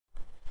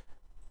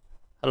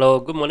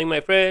Hello, good morning,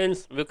 my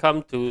friends.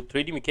 Welcome to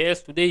Trading with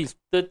KS. Today is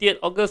 30th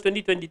August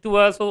 2022.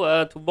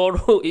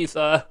 Tomorrow is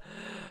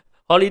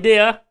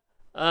holiday.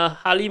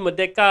 Hari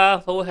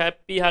Merdeka. So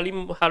happy Hari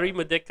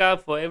Merdeka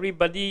for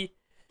everybody.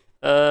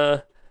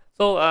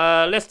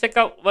 Let's check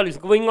out what is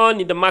going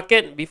on in the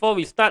market. Before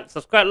we start,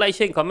 subscribe, like,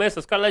 share, and comment.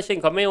 Subscribe, like, share,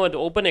 and comment. Want to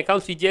open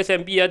account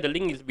CGS-CIMB. The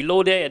link is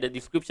below there at the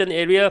description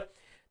area.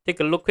 Take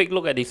a quick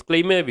look at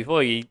disclaimer before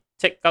we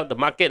check out the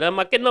market.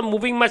 Market not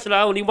moving much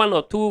only one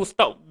or two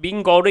stock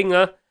being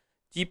goreng.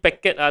 G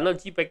packet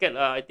not G packet.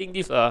 I think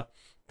this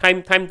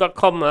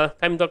time.com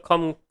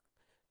time.com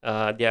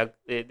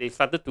they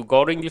started to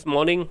goreng this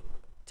morning.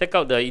 Check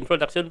out the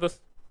introduction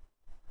first.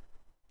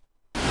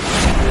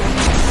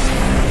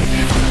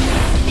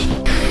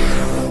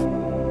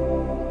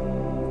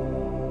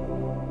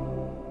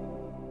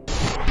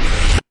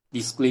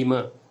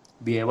 Disclaimer: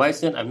 be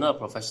advised that I'm not a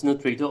professional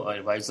trader or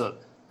advisor.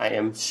 I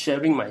am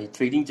sharing my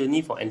trading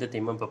journey for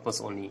entertainment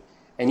purpose only.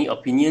 Any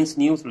opinions,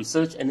 news,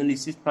 research,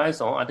 analysis, price,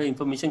 or other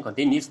information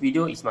contained in this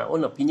video is my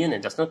own opinion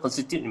and does not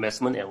constitute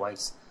investment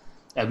advice.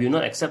 I will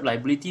not accept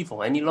liability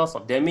for any loss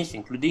or damage,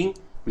 including,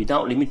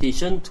 without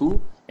limitation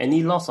to,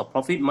 any loss of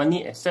profit,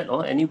 money, asset,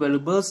 or any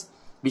valuables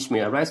which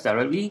may arise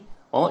directly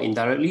or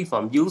indirectly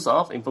from use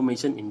of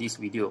information in this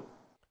video.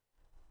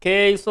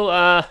 Okay, so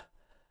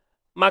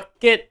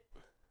market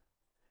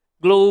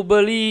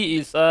globally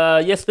is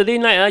yesterday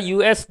night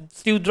US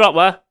still drop.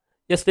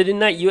 Yesterday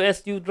night US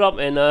still drop,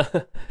 and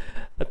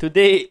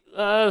today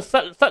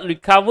start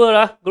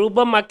recover.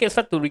 Global market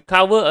start to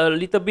recover a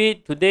little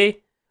bit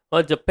today.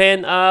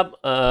 Japan up,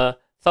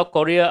 South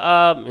Korea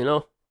up,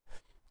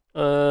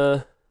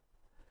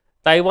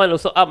 Taiwan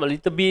also up a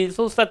little bit.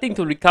 So starting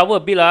to recover a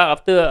bit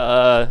after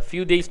a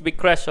few days big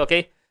crash.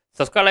 Okay,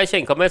 subscribe, like, share,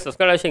 and comment.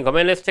 Subscribe, like, share, and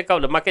comment. Let's check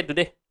out the market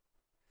today.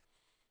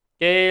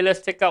 Okay, let's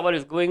check out what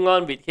is going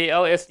on with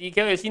KLSE.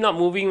 KLSE not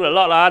moving a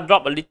lot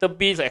drop a little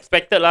bit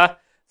expected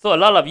So a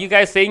lot of you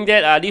guys saying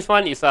that this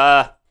one is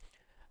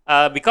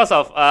because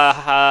of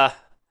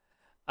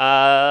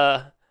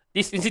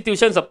this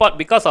institution support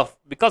because of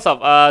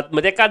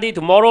Merdeka Day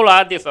tomorrow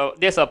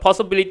there's a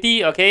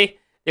possibility. Okay,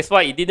 that's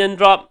why it didn't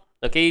drop.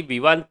 Okay,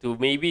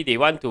 maybe they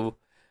want to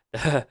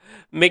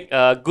make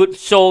a good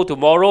show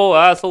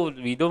tomorrow. So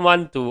we don't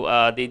want to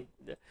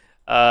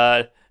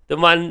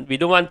we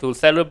don't want to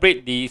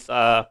celebrate this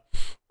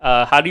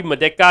Hari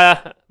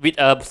Merdeka with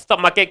a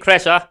stock market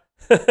crash.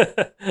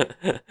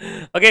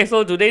 Okay,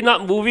 so today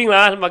not moving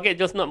market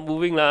just not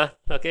moving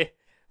Okay,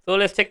 so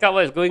let's check out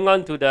what is going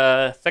on to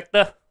the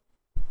sector.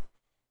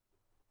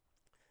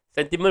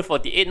 Sentiment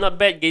 48 not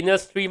bad,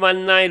 gainers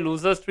 319,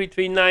 losers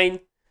 339,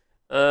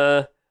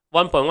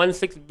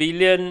 1.16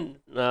 billion,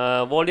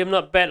 volume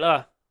not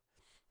bad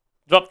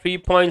drop 3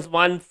 points,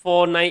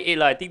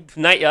 1498 I think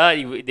tonight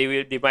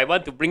they might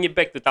want to bring it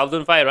back to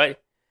 1005, right?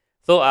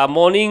 So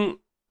morning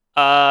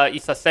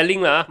is a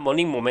selling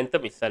morning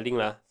momentum is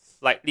selling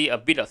slightly a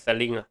bit of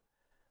selling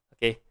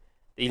Okay,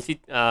 this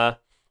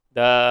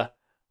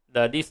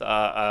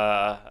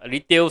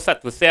retail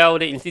start to sell,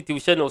 the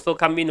institution also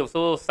come in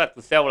also start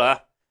to sell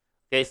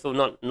Okay, so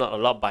not a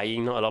lot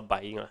buying,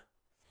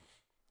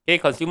 Okay,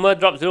 consumer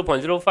drop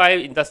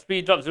 0.05,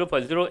 industry drop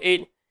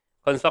 0.08,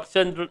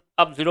 construction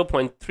up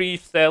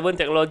 0.37,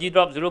 technology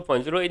drop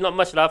 0.08, not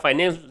much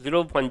finance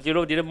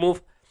 0.0 didn't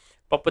move,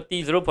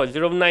 property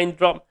 0.09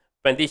 drop,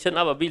 plantation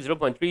up a bit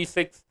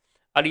 0.36,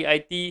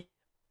 REIT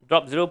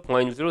drop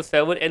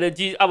 0.07,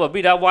 energy up a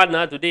bit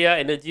 1 today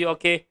energy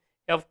okay,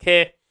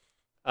 healthcare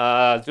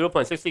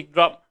 0.66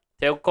 drop,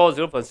 telco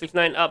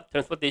 0.69 up,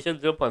 transportation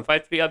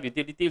 0.53 up,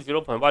 utility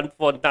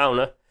 0.14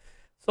 down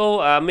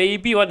So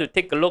maybe you want to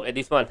take a look at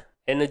this one,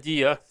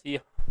 energy see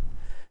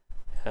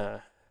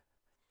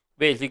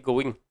where is it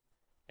going,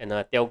 and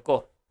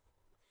telco.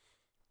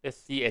 Let's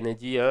see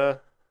energy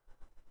let's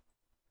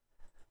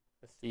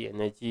see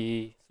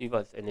energy, see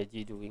what's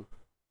energy doing.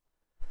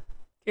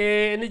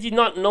 Okay, energy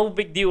no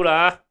big deal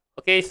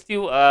Okay,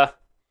 still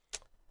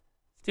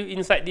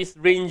inside this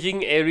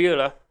ranging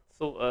area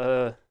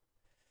So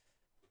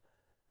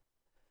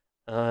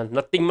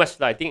nothing much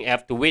I think I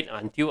have to wait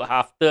until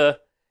after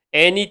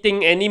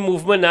any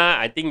movement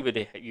I think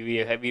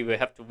we will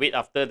have to wait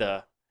after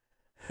the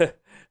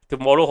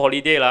tomorrow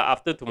holiday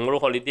After tomorrow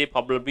holiday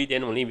probably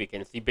then only we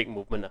can see big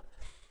movement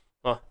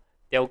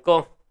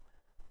telco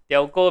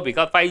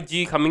because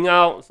 5G coming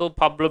out, so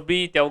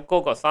probably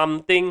telco got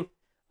something.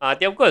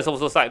 Telco is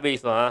also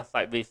sideways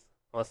sideways,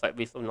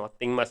 so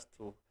nothing much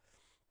to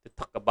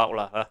talk about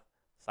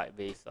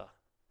sideways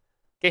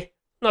Okay,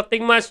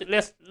 nothing much.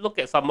 Let's look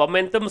at some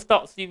momentum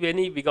stock, see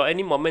if we got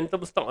any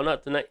momentum stock or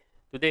not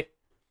today.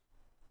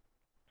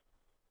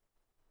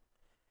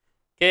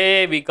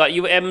 Okay, we got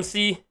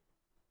UMC,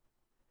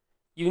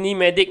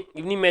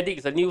 Unimedic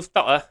is a new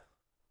stock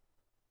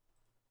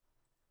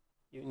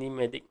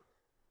Unimedic,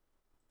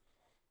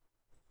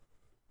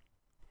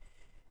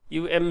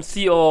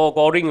 UMC or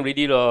goreng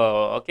already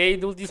Okay,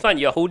 this one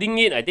you're holding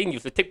it, I think you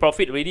should take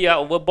profit already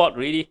overbought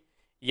already.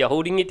 You're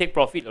holding it, take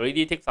profit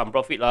already, take some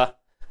profit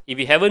if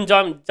you haven't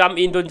jump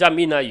in, don't jump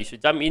in. You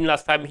should jump in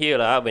last time here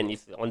when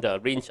it's on the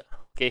range.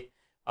 Okay,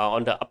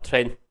 on the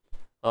uptrend.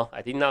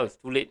 I think now it's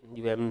too late.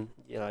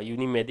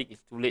 Unimedic is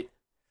too late.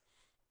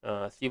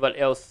 See what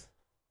else.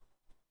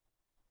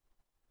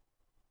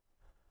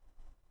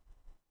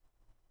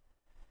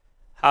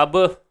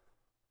 Harbour.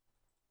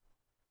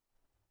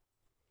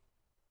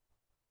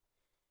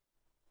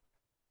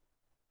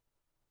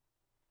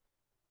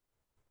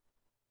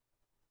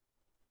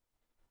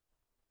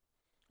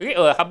 Okay,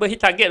 Harbour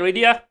hit target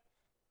already.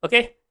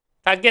 Okay,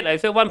 target I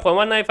said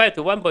 1.195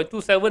 to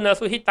 1.27.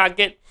 So hit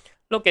target.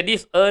 Look at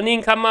this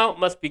earning come out,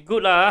 must be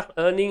good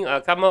Earning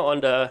come out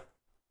on the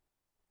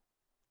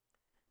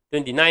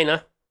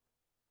 29.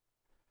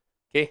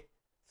 Okay,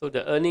 so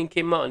the earning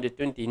came out on the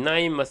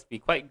 29, must be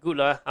quite good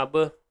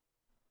Harbour.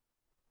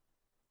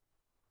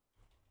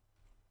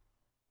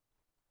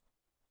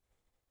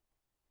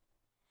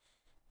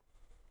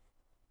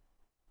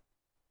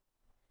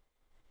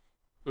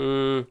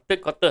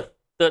 Third quarter,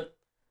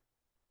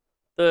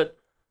 third,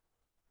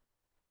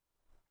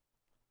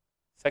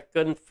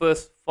 second,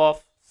 first,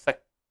 fourth, third.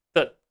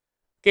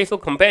 Okay, so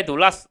compared to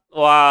last,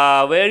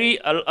 very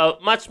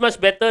much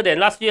better than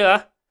last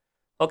year.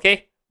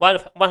 Okay,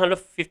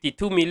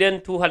 152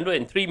 million,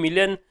 203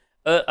 million,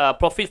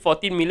 profit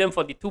 14 million,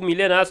 42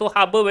 million. So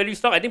Harbour very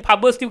strong. I think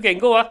Harbour still can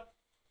go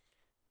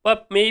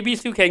but maybe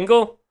still can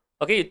go.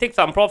 Okay, you take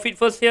some profit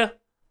first here.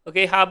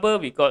 Okay, Harbour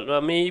we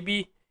got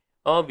maybe,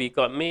 I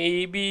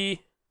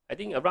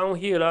think around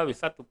here we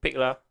start to pick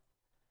 10%.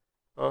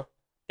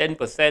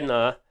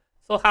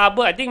 So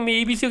Harbour I think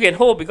maybe still can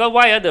hold, because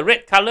why the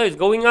red color is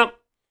going up.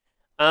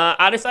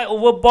 Other side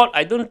overbought.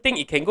 I don't think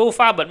it can go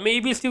far, but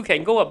maybe still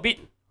can go a bit.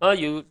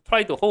 You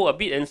try to hold a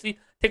bit and see,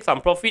 take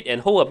some profit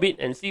and hold a bit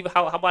and see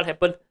what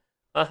happen.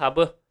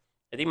 Harbour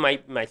I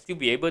think might still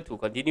be able to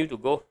continue to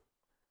go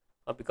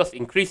because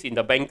increase in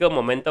the banker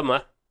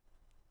momentum.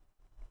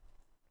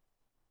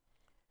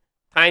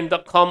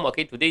 Time.com.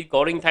 Okay, today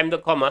GORENG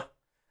time.com.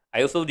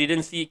 I also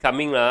didn't see it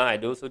coming. I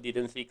also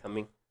didn't see it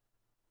coming.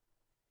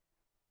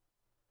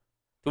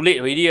 Too late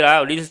already.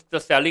 Already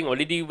just selling.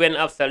 Already went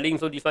up selling.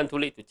 So this one too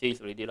late to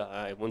chase already.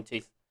 I won't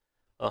chase.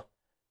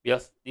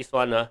 Because this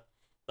one.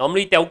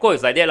 Normally telco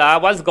is like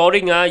that. Once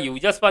GORENG, you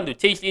just want to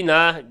chase in.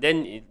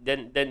 Then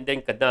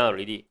kena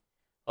already.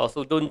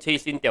 Also don't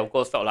chase in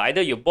telco stock.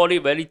 Either you bought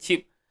it very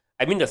cheap.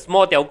 I mean the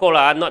small telco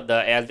not the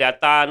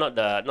Axiata, not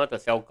the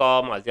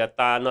Celcom,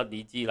 Axiata, not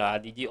DG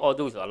DG, all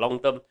those are long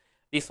term.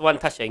 This one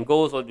touch and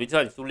go, so this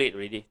one is too late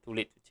already. Too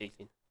late to chase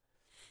in.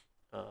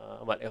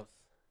 What else?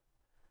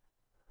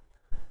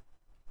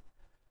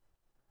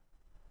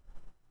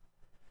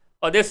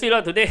 That's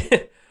it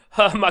today.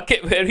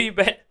 Market very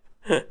bad.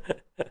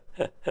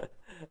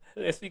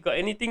 Let's see, got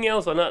anything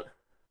else or not?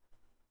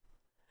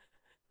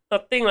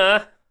 Nothing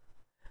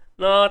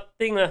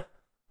Nothing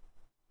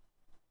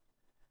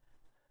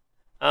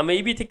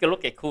maybe take a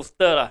look at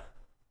Coaster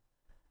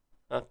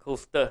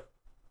Coaster.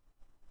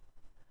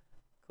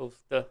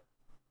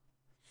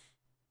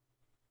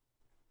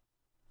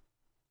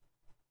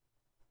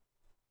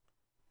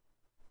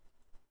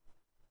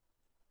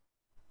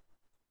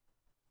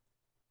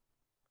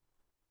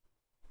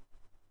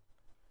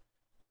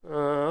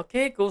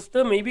 Okay,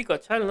 Coaster maybe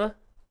got chance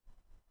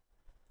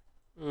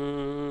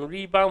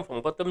rebound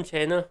from bottom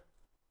channel.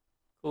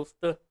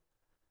 Coaster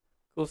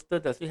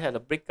does it have a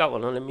breakout or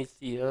not? Let me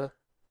see.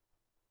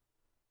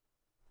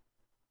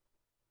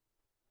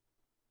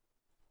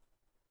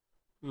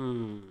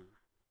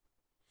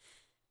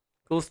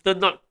 Coaster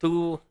not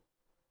too.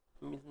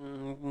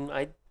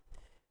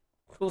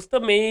 Coaster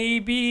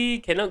maybe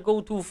cannot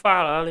go too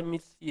far. Let me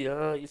see.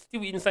 It's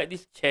still inside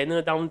this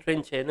channel,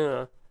 downtrend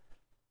channel.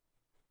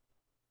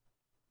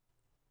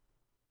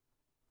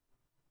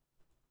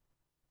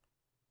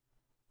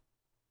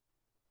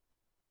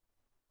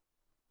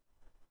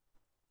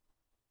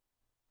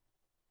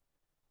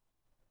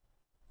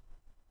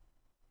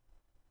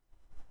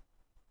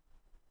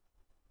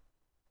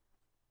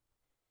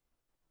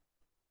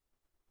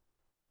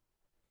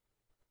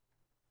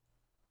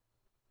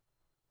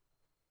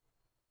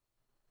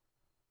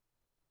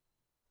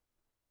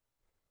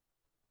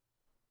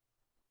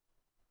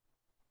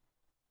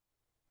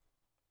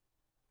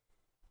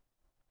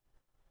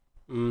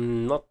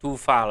 Not too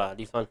far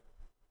this one.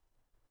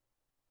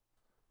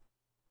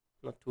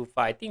 Not too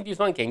far. I think this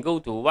one can go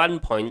to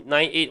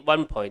 1.98,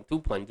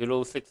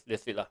 1.2.06.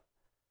 That's it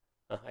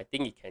I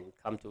think it can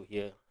come to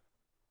here.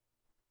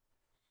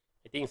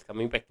 I think it's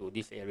coming back to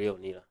this area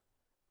only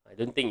I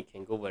don't think it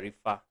can go very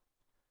far.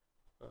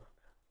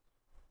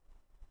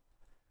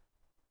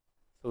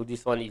 So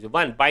this one is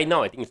one buy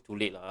now. I think it's too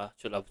late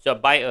Should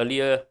have buy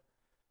earlier.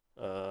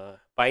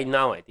 Buy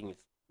now. I think it's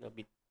a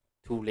bit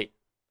too late.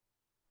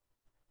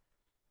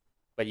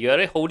 But you're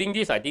already holding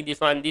this. I think this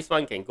one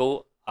can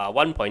go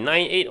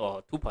 1.98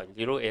 or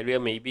 2.0 area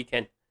maybe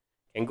can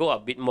go a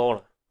bit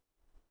more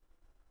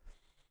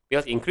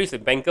because increase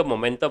in banker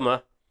momentum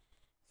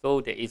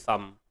so there is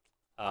some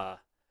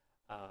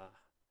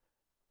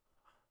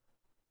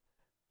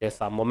there's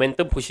some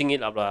momentum pushing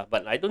it up lah,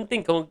 but I don't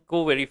think go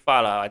very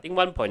far lah. I think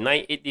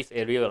 1.98 this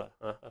area lah,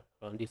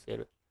 around this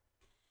area.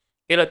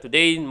 Okay lah,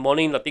 today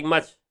morning nothing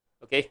much.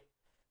 Okay,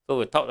 so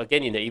we'll talk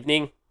again in the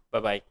evening. Bye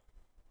bye.